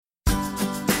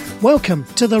Welcome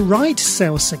to the Write,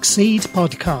 Sell, Succeed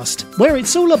podcast, where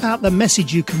it's all about the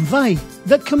message you convey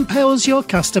that compels your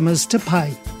customers to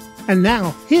pay. And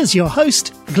now, here's your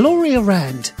host, Gloria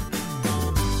Rand.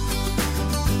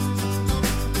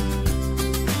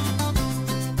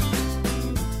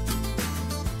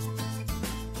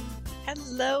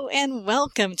 Hello and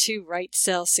welcome to Write,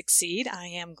 Sell, Succeed. I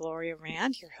am Gloria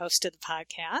Rand, your host of the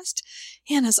podcast.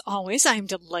 And as always, I'm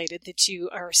delighted that you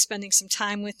are spending some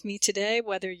time with me today,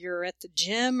 whether you're at the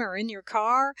gym or in your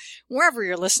car, wherever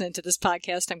you're listening to this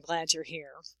podcast, I'm glad you're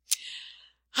here.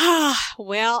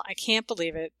 Well, I can't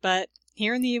believe it, but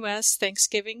here in the U.S.,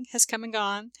 Thanksgiving has come and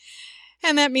gone.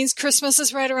 And that means Christmas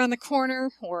is right around the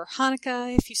corner, or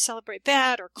Hanukkah if you celebrate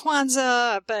that, or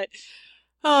Kwanzaa, but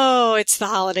oh, it's the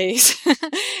holidays.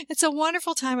 It's a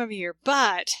wonderful time of year,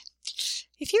 but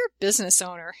if you're a business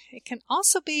owner, it can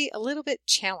also be a little bit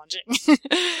challenging,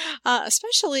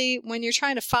 especially when you're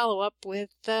trying to follow up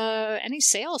with any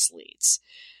sales leads.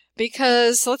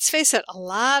 Because let's face it, a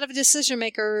lot of decision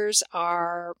makers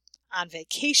are on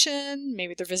vacation,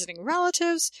 maybe they're visiting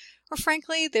relatives, or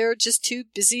frankly, they're just too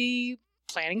busy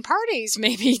planning parties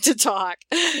maybe to talk.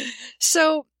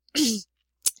 So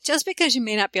just because you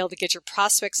may not be able to get your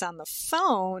prospects on the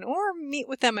phone or meet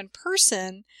with them in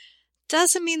person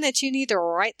doesn't mean that you need to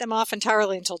write them off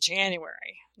entirely until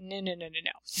January. No.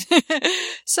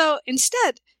 So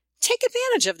instead, take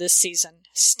advantage of this season.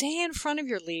 Stay in front of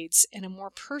your leads in a more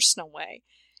personal way.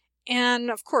 And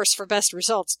of course, for best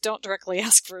results, don't directly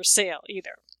ask for a sale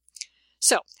either.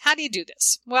 So how do you do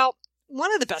this? Well,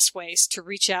 one of the best ways to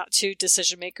reach out to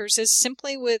decision makers is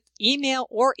simply with email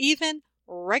or even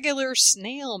regular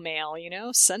snail mail,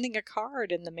 sending a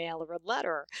card in the mail or a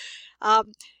letter.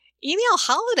 Email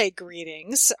holiday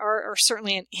greetings are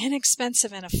certainly an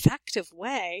inexpensive and effective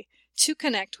way to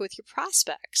connect with your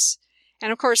prospects.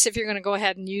 And of course, if you're going to go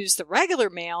ahead and use the regular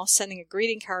mail, sending a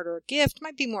greeting card or a gift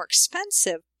might be more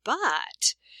expensive.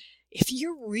 But if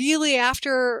you're really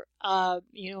after, a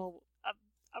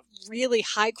really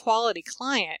high quality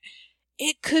client,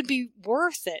 it could be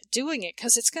worth it doing it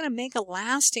because it's going to make a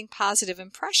lasting positive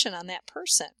impression on that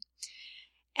person.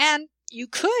 And you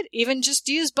could even just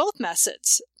use both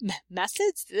methods.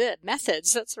 Methods,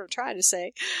 that's what I'm trying to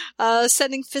say.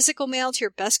 Sending physical mail to your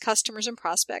best customers and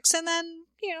prospects, and then,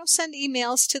 send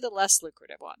emails to the less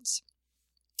lucrative ones.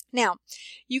 Now,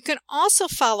 you can also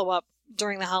follow up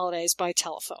during the holidays by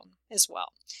telephone as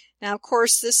well. Now, of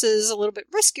course, this is a little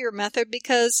bit riskier method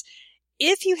because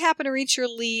if you happen to reach your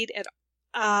lead at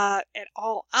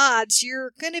all odds,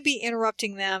 you're going to be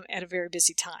interrupting them at a very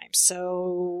busy time.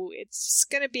 So it's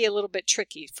going to be a little bit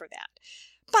tricky for that.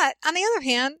 But on the other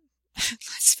hand,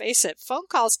 let's face it, phone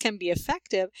calls can be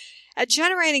effective at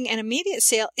generating an immediate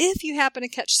sale if you happen to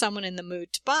catch someone in the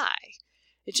mood to buy.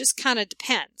 It just kind of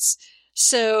depends.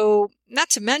 So not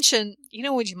to mention,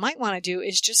 what you might want to do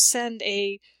is just send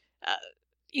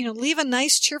leave a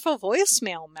nice cheerful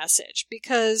voicemail message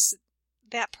because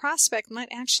that prospect might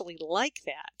actually like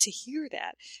that, to hear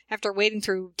that, after wading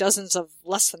through dozens of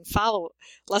less than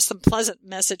pleasant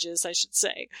messages, I should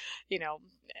say,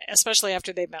 especially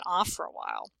after they've been off for a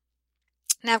while.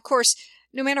 Now, of course,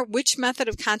 no matter which method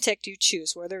of contact you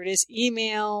choose, whether it is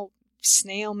email,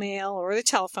 snail mail, or the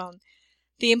telephone,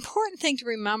 the important thing to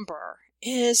remember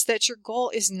is that your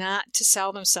goal is not to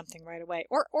sell them something right away,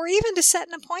 or even to set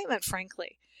an appointment,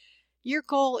 frankly. Your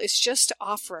goal is just to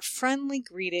offer a friendly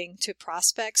greeting to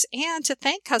prospects and to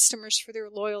thank customers for their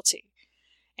loyalty.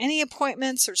 Any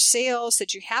appointments or sales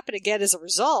that you happen to get as a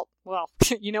result, well,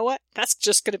 you know what? That's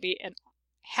just going to be a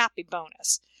happy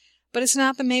bonus. But it's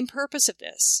not the main purpose of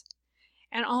this.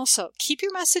 And also, keep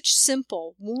your message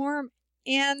simple, warm,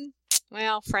 and,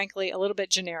 well, frankly, a little bit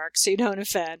generic so you don't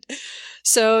offend.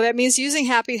 So that means using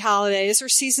happy holidays or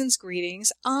season's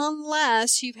greetings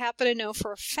unless you happen to know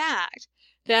for a fact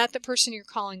that the person you're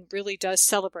calling really does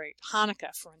celebrate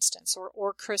Hanukkah, for instance,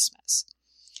 or Christmas.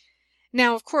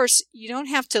 Now, of course, you don't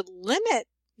have to limit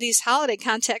these holiday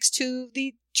contacts to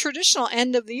the traditional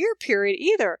end of the year period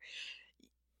either.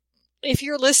 If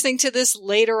you're listening to this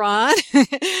later on,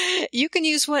 you can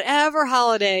use whatever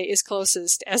holiday is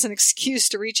closest as an excuse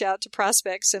to reach out to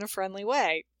prospects in a friendly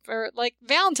way, or like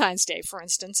Valentine's Day, for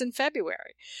instance, in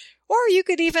February. Or you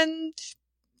could even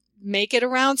make it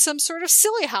around some sort of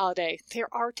silly holiday. There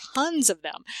are tons of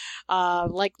them,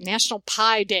 like National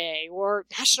Pie Day or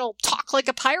National Talk Like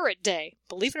a Pirate Day.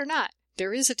 Believe it or not,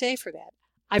 there is a day for that.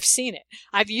 I've seen it.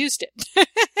 I've used it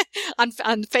on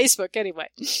Facebook anyway.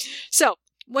 So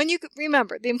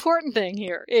remember, the important thing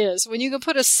here is when you can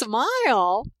put a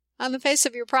smile on the face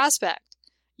of your prospect,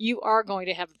 you are going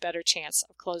to have a better chance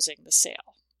of closing the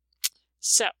sale.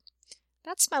 So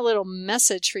That's my little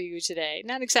message for you today.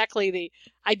 Not exactly the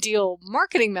ideal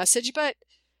marketing message, but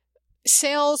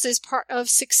sales is part of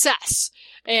success.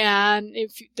 And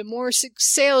the more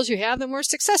sales you have, the more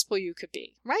successful you could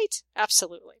be, right?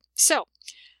 Absolutely. So,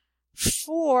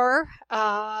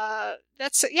 I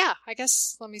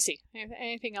guess, let me see.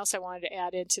 Anything else I wanted to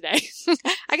add in today?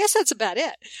 I guess that's about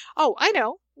it. Oh, I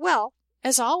know. Well,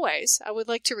 as always, I would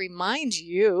like to remind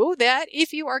you that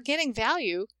if you are getting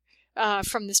value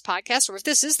from this podcast, or if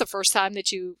this is the first time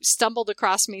that you stumbled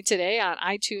across me today on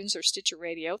iTunes or Stitcher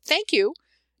Radio, thank you,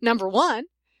 number one,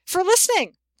 for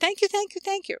listening. Thank you, thank you,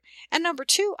 thank you. And number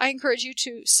two, I encourage you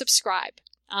to subscribe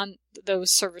on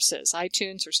those services,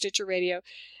 iTunes or Stitcher Radio.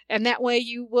 And that way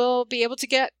you will be able to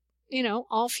get,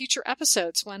 all future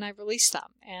episodes when I release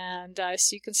them. And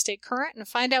so you can stay current and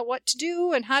find out what to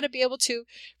do and how to be able to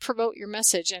promote your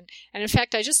message. And in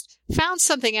fact, I just found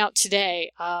something out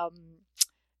today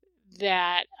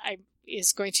that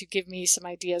is going to give me some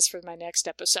ideas for my next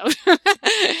episode.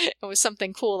 It was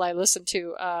something cool I listened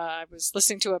to. I was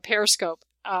listening to a Periscope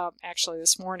actually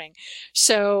this morning.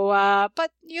 So,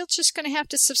 but you're just going to have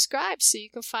to subscribe so you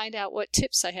can find out what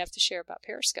tips I have to share about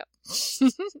Periscope.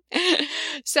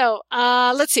 So,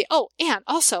 let's see. Oh, and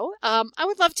also, I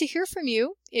would love to hear from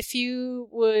you. If you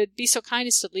would be so kind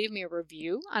as to leave me a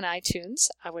review on iTunes,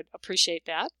 I would appreciate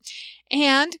that.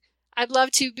 And I'd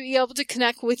love to be able to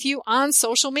connect with you on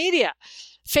social media,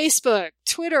 Facebook,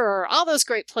 Twitter, all those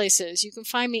great places. You can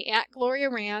find me at Gloria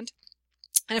Rand.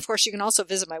 And of course, you can also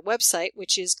visit my website,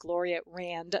 which is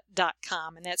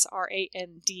gloriarand.com, and that's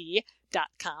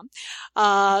RAND.com.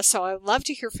 So I'd love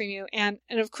to hear from you. And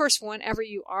of course, whenever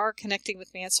you are connecting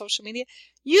with me on social media,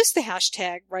 use the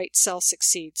hashtag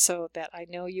WriteSellSucceed so that I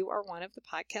know you are one of the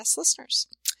podcast listeners.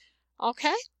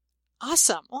 Okay?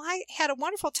 Awesome. Well, I had a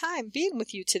wonderful time being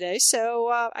with you today, so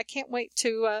I can't wait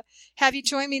to have you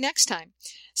join me next time.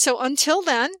 So until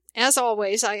then, as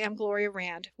always, I am Gloria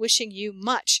Rand, wishing you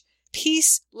much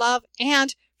peace, love,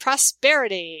 and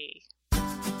prosperity.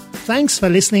 Thanks for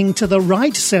listening to the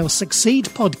Write, Sell, Succeed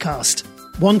podcast.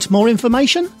 Want more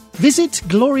information? Visit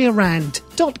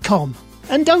gloriarand.com.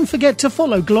 And don't forget to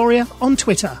follow Gloria on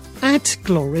Twitter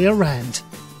 @GloriaRand.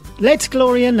 Let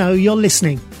Gloria know you're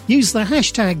listening. Use the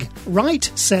hashtag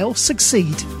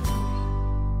WriteSellSucceed.